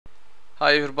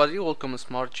Hi everybody, welcome to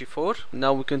Smart G4.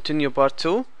 Now we continue part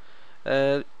 2.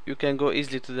 You can go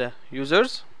easily to the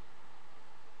users.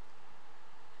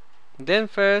 Then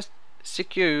first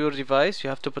secure your device.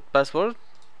 You have to put password.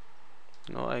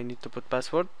 No, I need to put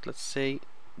password. Let's say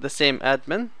the same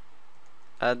admin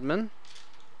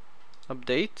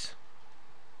update,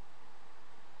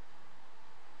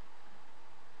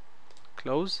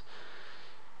 close.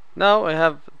 Now I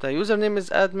have the username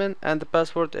is admin and the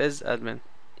password is admin,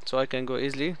 so I can go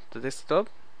easily to desktop,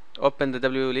 open the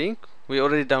W link. We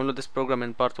already downloaded this program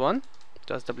in part 1.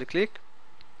 Just double click,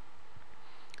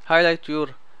 highlight your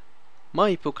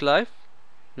My Book Life.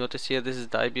 Notice here this is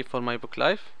the IP for My Book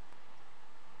Life.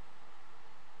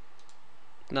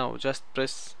 Now just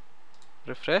press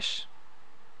refresh.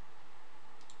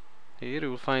 Here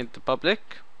you will find the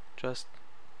public. Just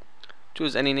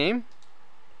choose any name,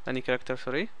 any character,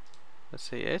 sorry. Let's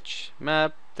say H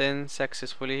map, then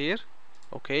successfully here.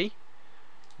 Okay,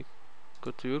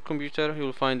 go to your computer, you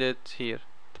will find it here,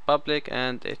 the public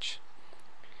and H.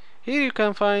 Here you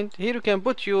can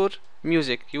put your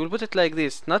music. You will put it like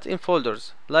this, not in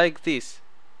folders, like this.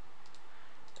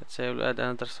 Let's say I will add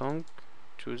another song.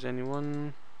 Choose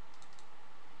anyone.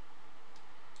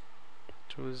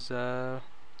 Choose this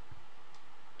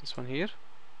one here.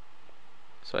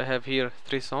 So I have here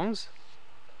 3 songs.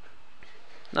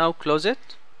 Now close it.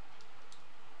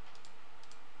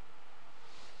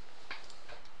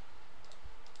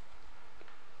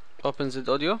 Open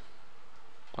the audio.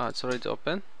 It's already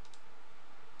open.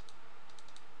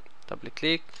 Double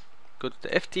click, go to the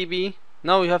FTP.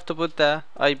 Now you have to put the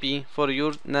IP for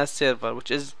your NAS server, which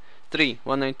is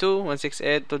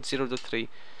 3.192.168.0.3,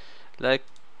 like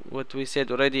what we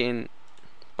said already in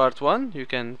part 1. You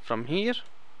can, from here,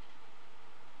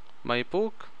 My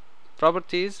Book,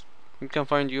 Properties, you can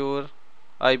find your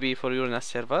IP for your NAS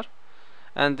server,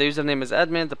 and the username is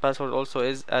admin, the password also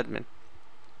is admin.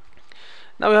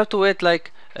 Now we have to wait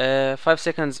like 5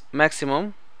 seconds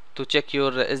maximum to check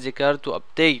your SD card to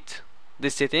update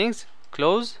these settings.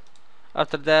 Close.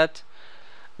 After that,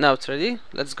 now it's ready.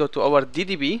 Let's go to our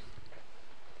DDB.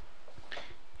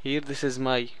 Here, this is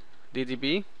my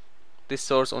DDB, this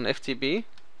source on FTP,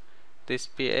 this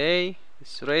PA,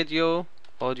 this radio,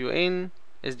 audio in,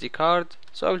 SD card.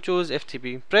 So I will choose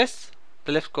FTP. Press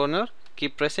the left corner,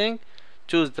 keep pressing,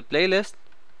 choose the playlist,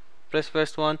 press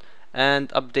first one and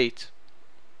update.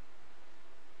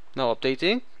 Now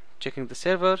updating, checking the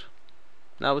server.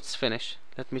 Now it's finished.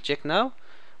 Let me check now.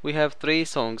 We have 3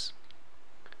 songs.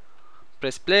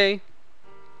 Press play.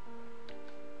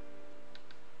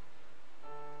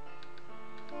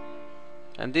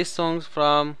 And these songs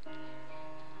from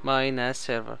my NAS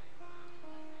server.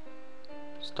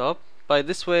 Stop. By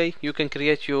this way you can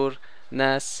create your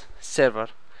NAS server.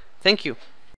 Thank you.